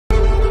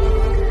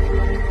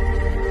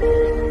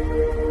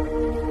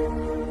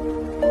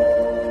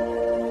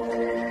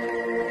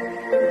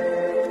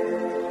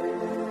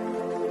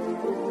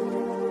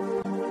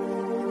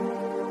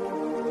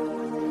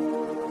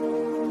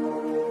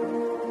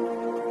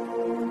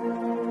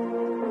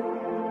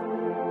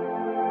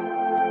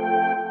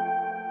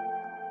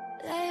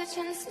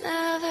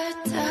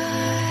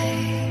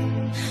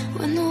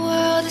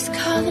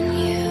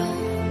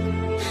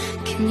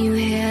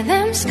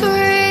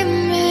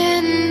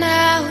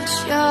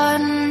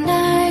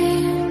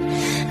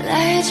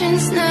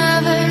Legends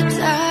never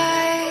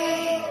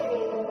die.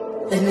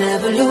 They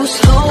never lose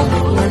hope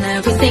when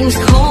everything's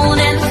cold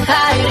and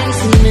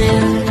fighting's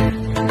near.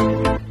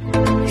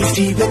 It's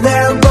deep in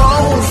their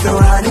bones,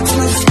 they're hiding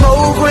to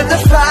smoke when the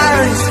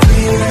fire is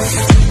fierce.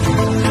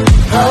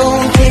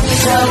 Oh, pick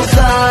yourself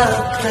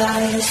up,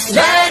 guys.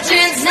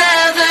 Legends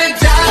never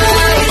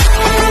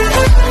die.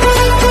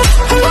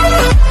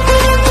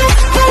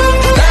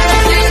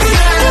 Legends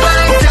never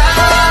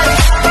die.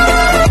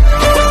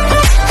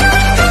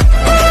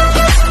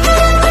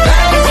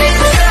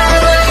 Legends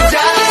never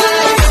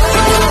die.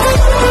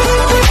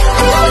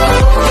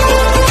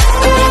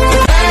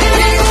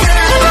 Legends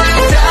never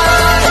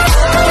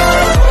die.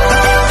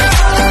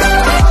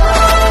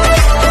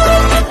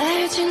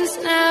 Legends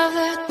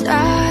never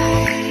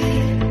die.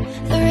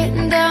 They're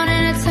written down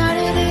in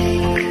eternity,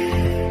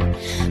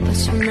 but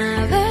you'll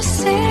never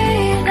see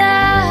the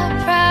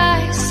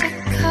price it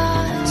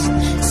cost.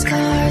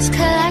 Scars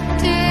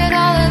collected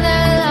all of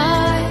their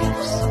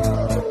lives.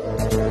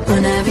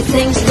 When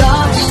everything's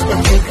lost, they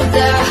pick up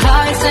their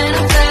hearts and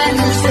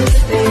abandon their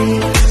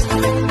faith.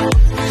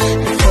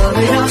 Before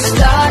it all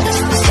starts,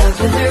 they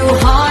suffer through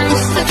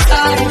harms the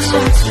cards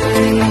are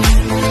trained.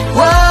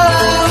 Whoa,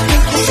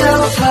 pick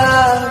yourself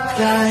up,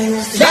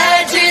 guys.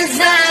 Legends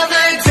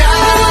never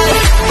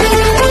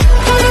die.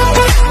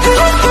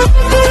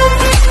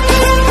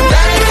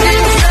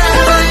 Legends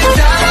never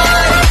die.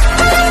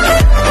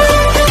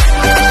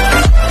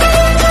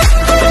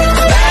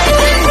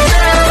 Legends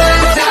never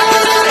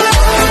die.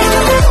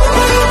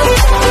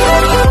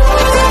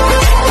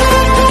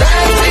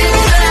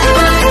 Legends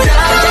never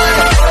die.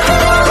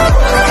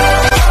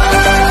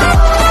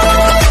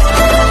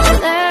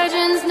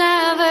 Legends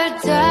never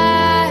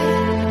die.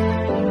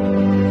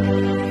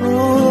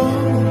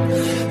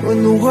 When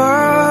the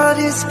world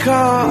is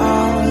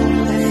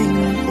calling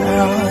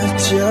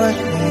out your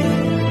name,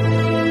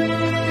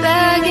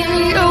 Begging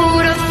you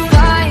to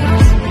fight.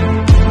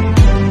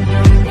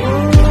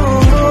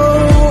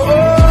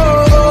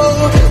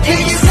 pick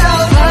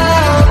yourself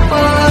up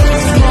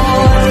once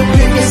more.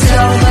 Pick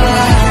yourself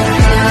up,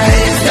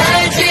 guys.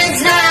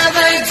 Legends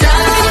never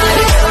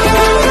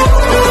die.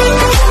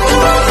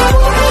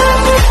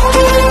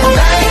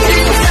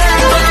 Legends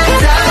never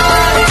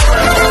die.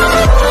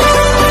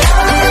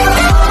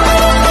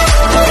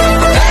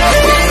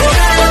 Legends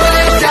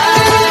never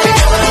die.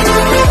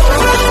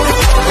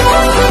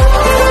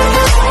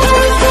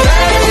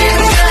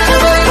 Legends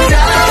never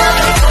die.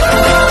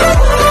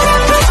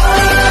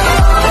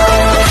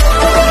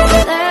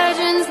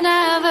 Legends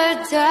never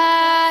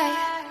die.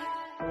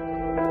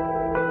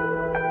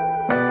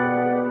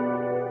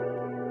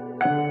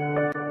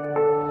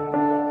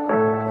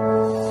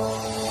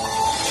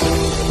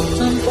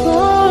 I'm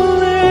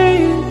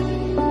falling.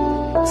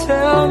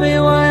 Tell me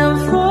why I'm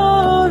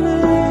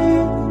falling.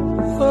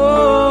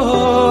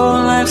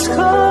 Oh, life's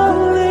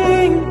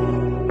calling,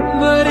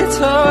 but it's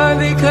hard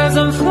because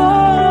I'm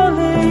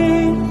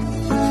falling.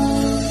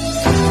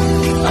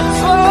 I'm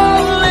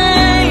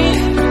falling.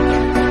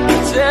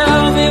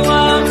 Tell me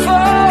why I'm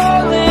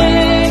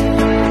falling.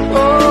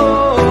 Oh,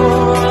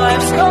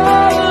 life's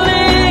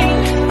calling,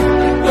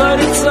 but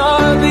it's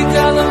hard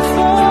because I'm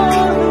falling.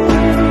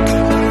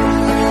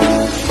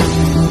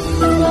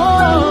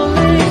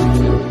 Falling,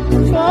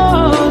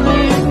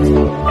 falling,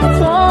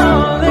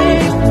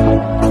 falling,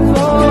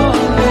 falling,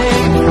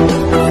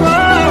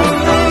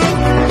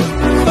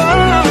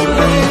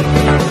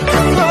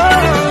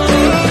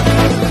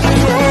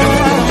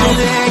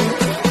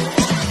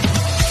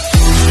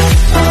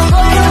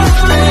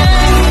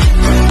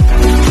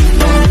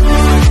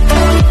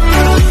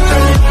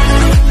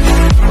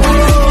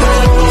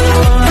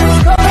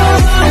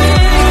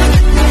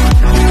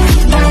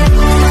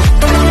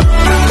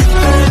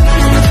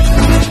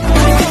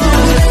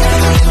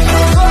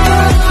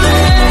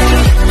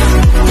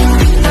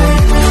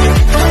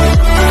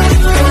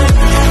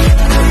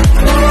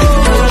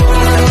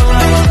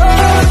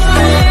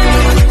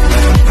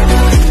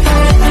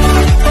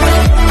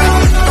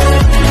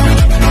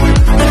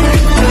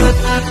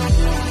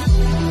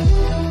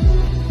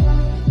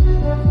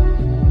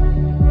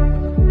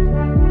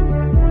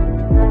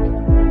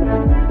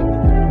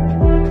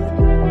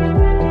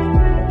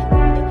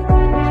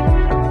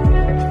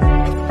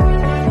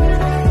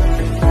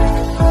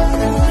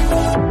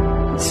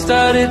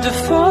 Started to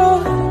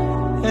fall,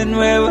 and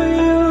where were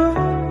you?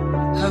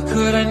 How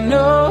could I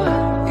know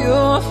you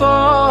were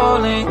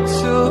falling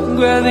too?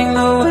 Grabbing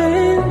the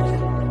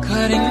wind,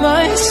 cutting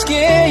my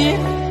skin,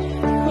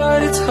 but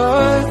it's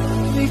hard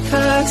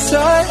because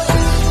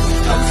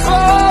I'm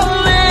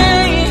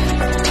falling.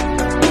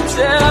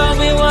 Tell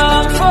me why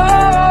I'm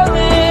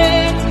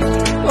falling.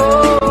 Oh,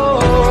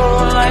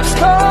 life's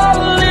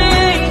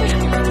calling,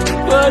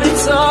 but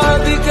it's hard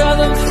because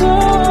I'm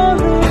falling.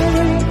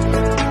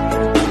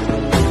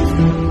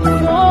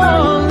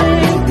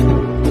 Falling,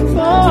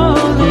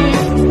 falling,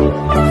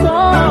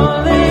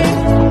 falling,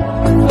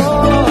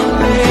 falling,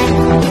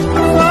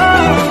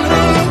 falling,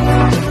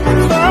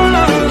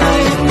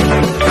 falling,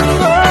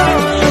 falling.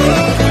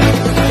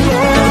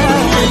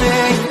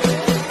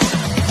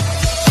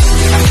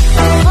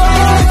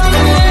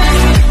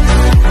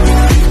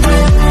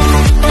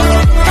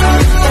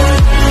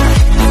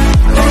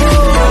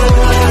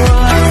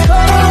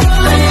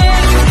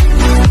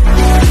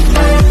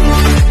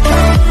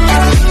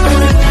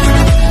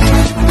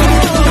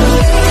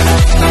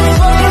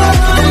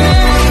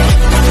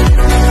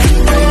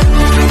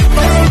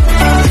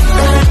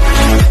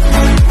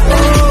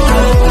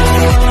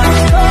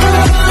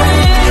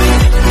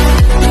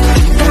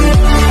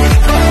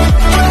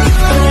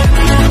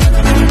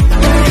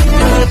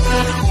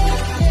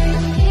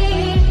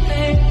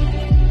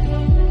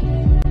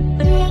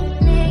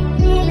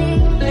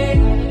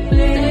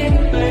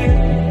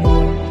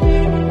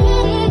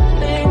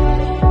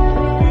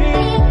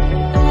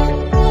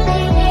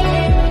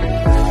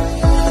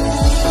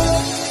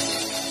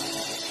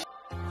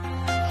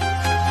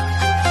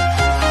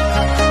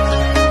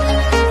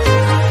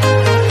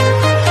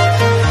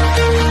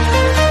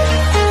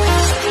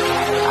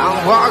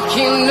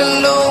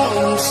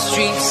 alone, the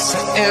streets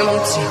are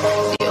empty.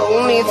 The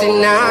only thing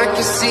I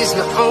can see is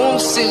my own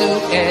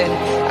silhouette.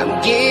 I'm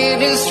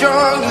getting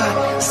stronger,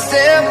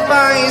 step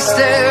by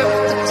step.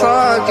 The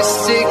clock is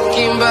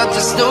ticking, but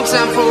there's no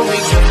time for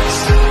regrets.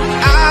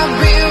 I've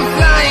been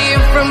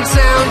flying from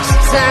town to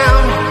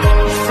town,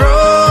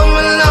 from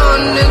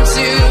London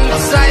to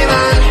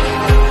Taiwan.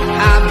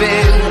 I've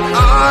been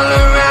all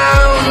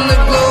around the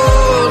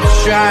globe,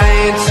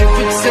 trying to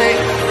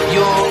protect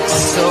your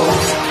soul.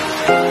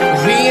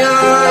 We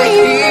are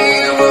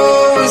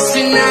heroes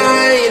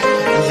tonight.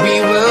 We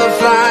will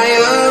fly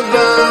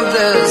above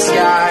the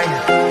sky.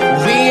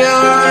 We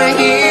are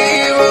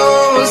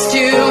heroes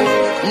tonight.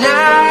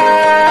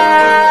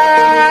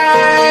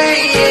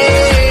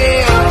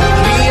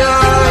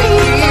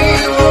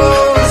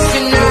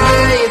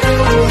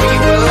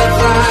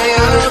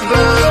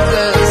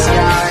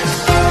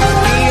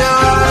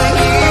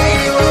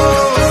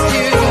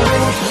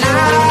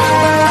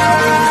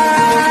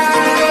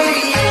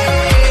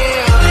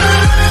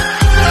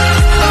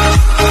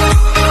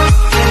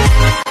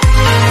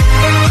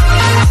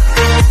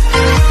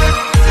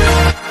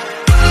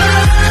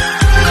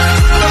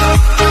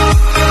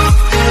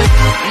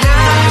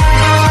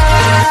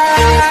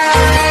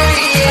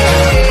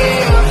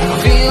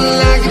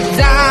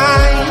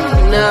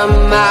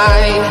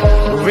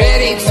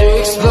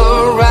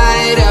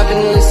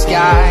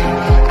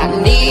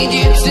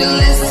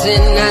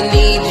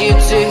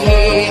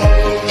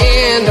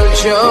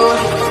 Show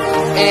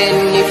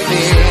any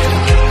fear.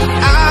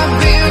 I've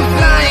been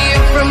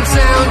flying from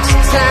town to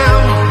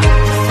town,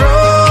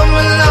 from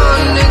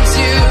London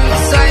to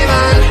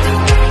Taiwan.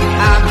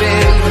 I've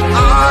been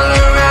all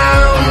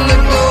around the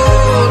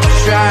globe,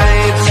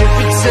 trying to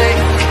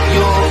protect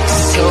your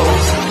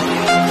souls.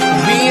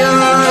 We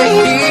are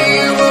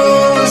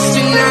heroes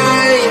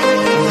tonight.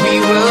 We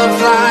will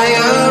fly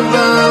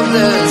above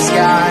the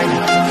sky.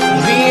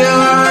 We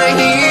are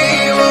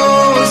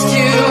heroes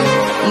tonight.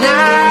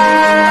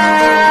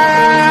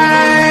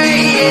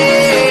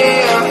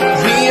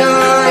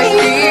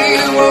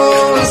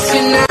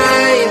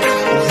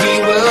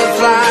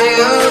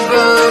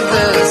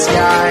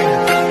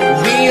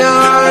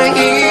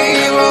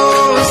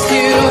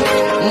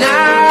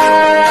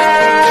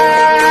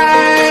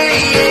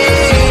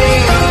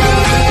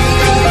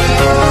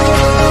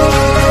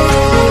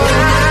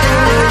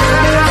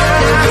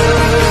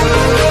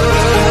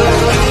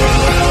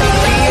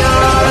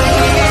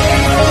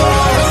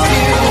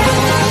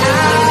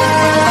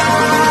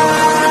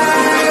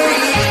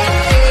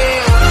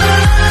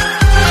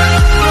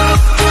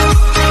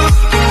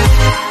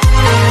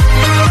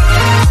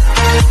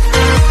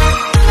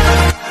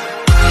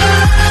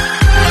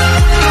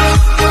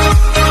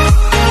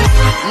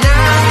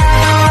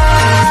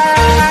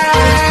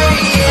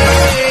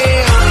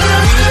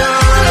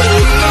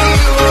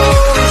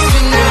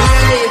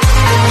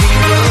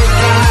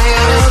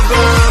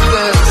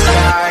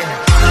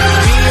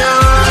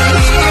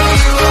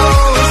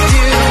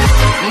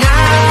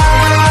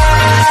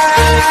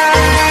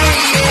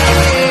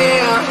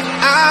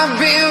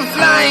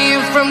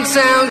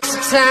 Town to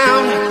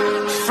town,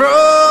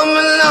 from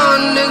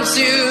London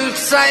to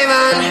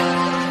Taiwan.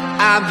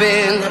 I've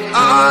been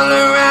all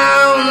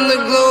around the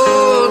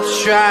globe,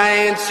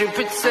 trying to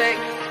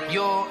protect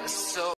your